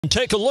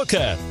Take a look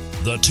at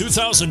the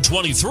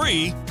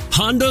 2023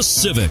 Honda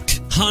Civic.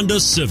 Honda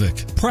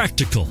Civic.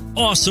 Practical,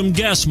 awesome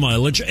gas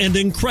mileage, and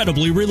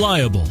incredibly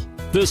reliable.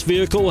 This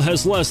vehicle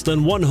has less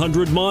than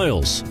 100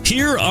 miles.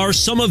 Here are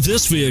some of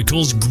this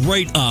vehicle's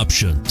great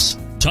options: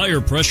 tire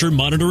pressure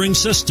monitoring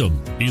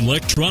system,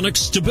 electronic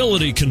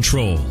stability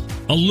control,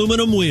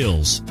 aluminum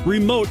wheels,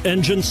 remote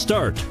engine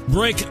start,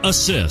 brake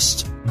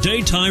assist,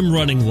 daytime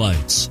running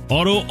lights,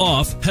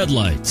 auto-off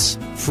headlights,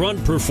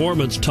 front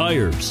performance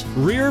tires,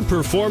 rear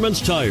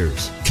performance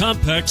tires,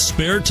 compact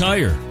spare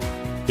tire.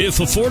 If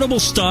affordable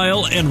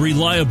style and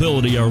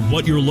reliability are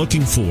what you're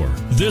looking for,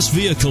 this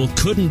vehicle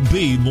couldn't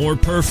be more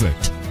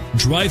perfect.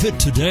 Drive it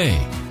today.